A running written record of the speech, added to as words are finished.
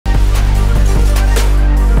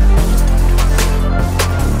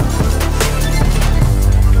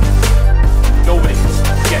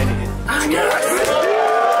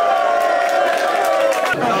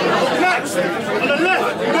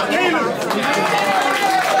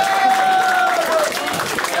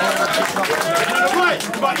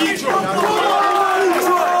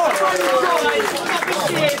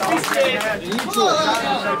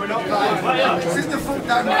Sit the foot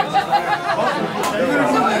down.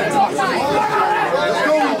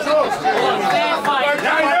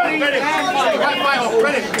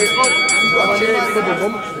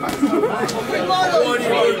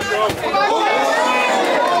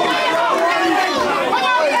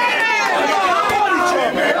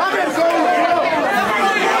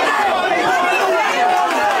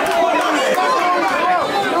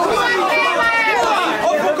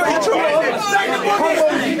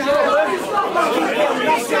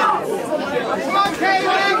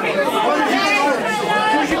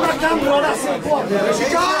 Where's your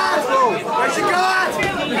guard? Where's your guard?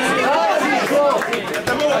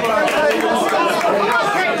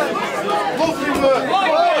 Lovely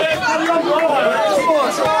work.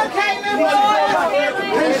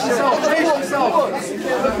 Pace yourself, pace yourself.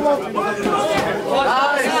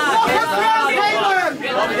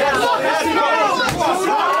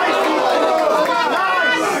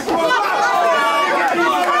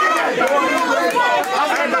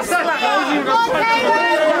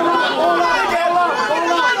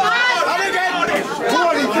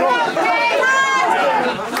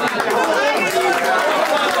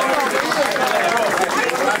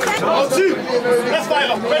 Let's fight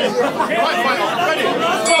off, ready? Right, fight off, ready?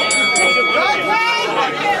 Go!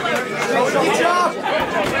 Good job!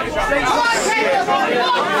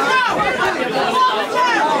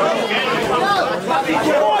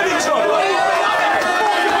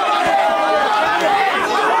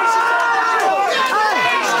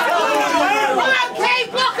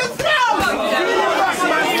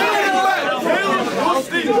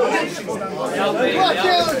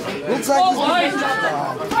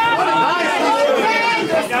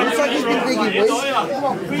 Looks like he's been digging, boys.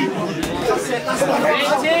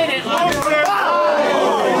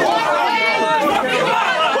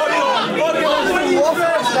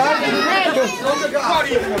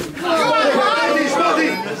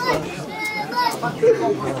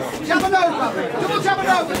 Jab and over. Double jab and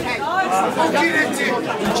over.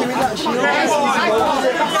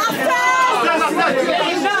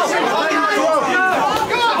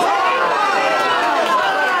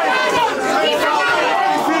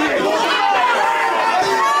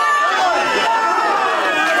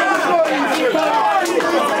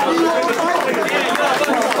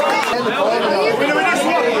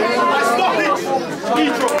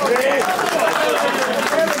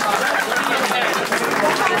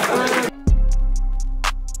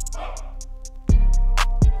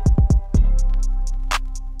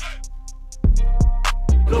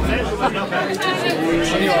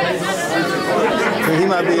 He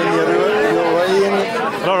might be in the other way, in it.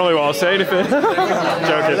 I don't really want to say anything.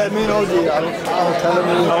 Joking. Let me know, G. I'll tell him.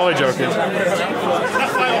 I'm only joking.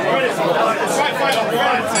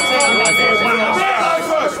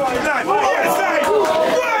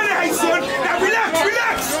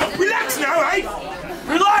 Relax now, eh?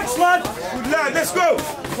 Relax, lad. Good lad, let's go.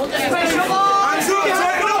 Hands up,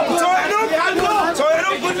 tighten up, tighten up, tighten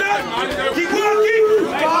up, good lad. Keep working.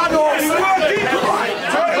 Keep working.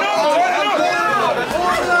 Tighten up, tighten up.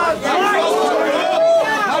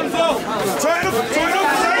 Tighten up, tighten up.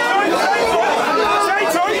 Stay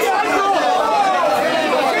tight.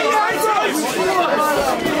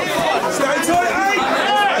 Stay tight, eh?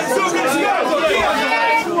 Hands up, let's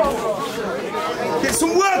go. Get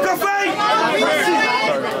some work off, eh?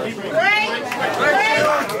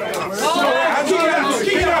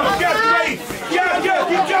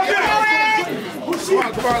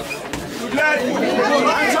 Good lad.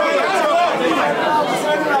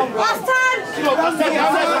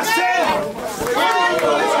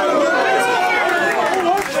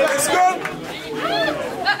 Let's go.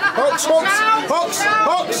 Hooks, hooks, hooks,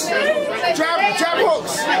 hooks. Jab, jab,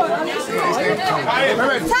 hooks.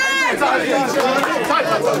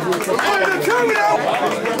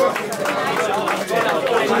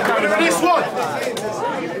 This one.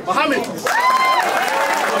 Mohammed.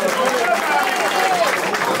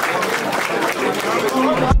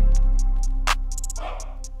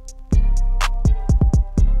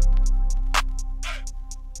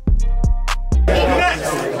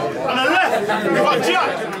 Next, on the left, we've got Jack.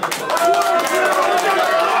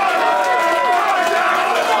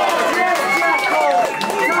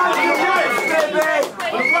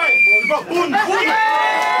 On the right, we've got Bhunj.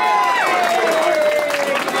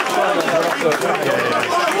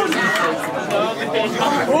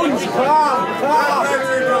 Bhunj, calm.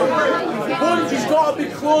 Bhunj has got to be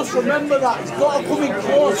close, remember that. He's got to come in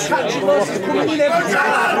close, catch him as he's coming in every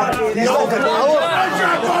time. He's got the power.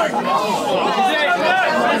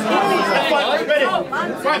 Ready?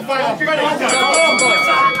 Right, fight off, ready?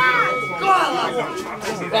 Go on,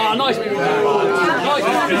 Ah, nice.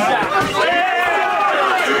 Nice.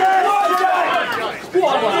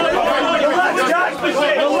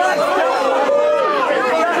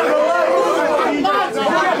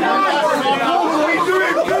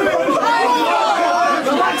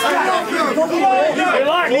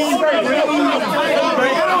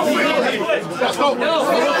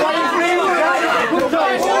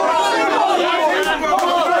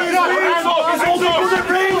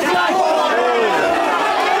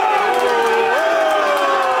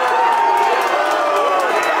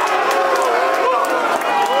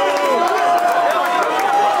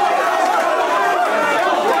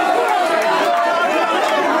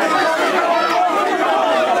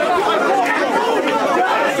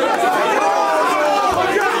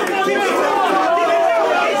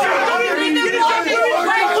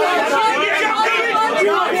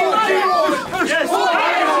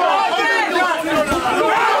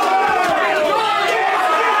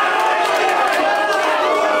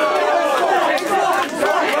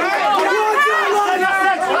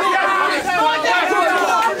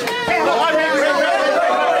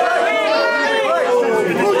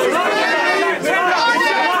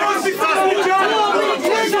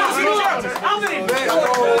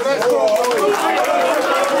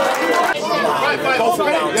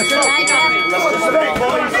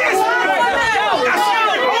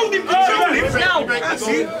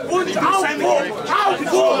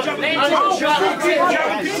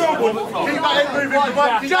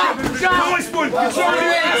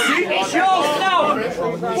 It's yours now.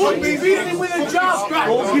 Bhunj, he's beating him with a jab.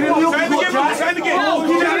 Give him the uppercut, Jack. Give him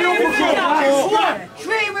the uppercut.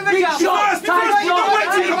 Treat him with a jab. Tight shot.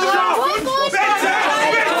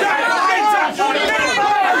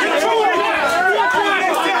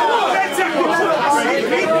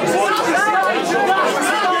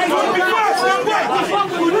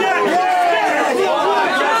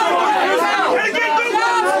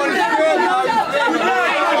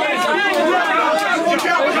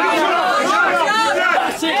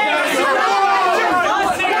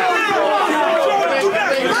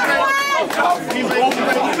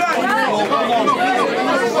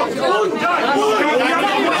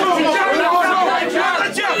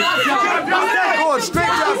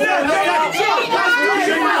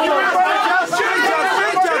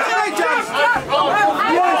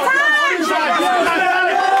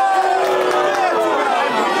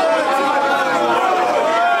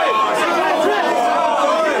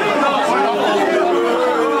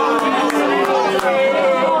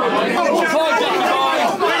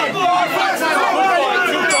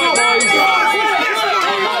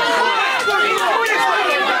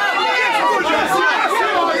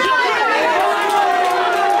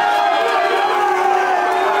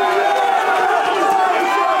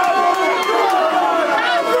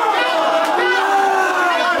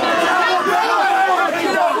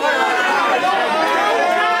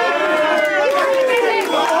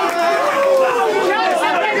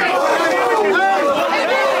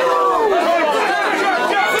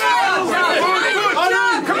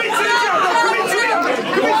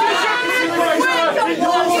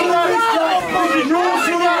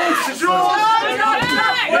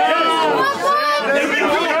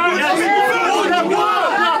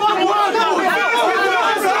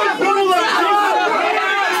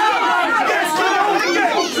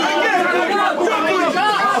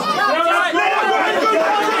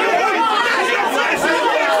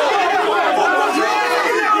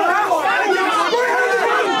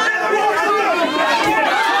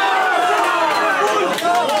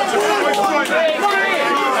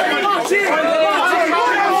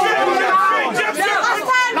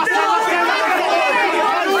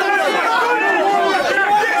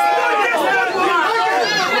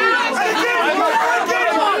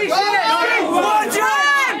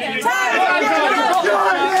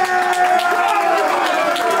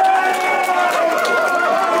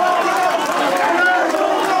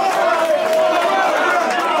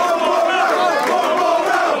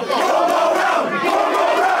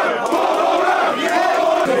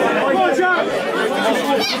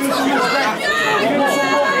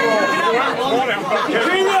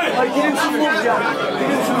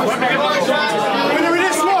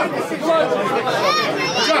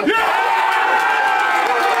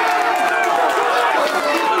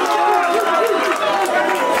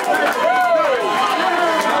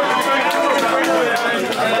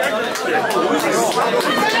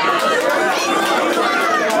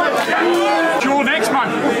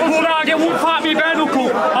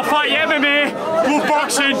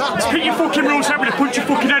 Pick your fucking rules out with a punch your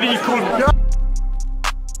fucking head in your cunt.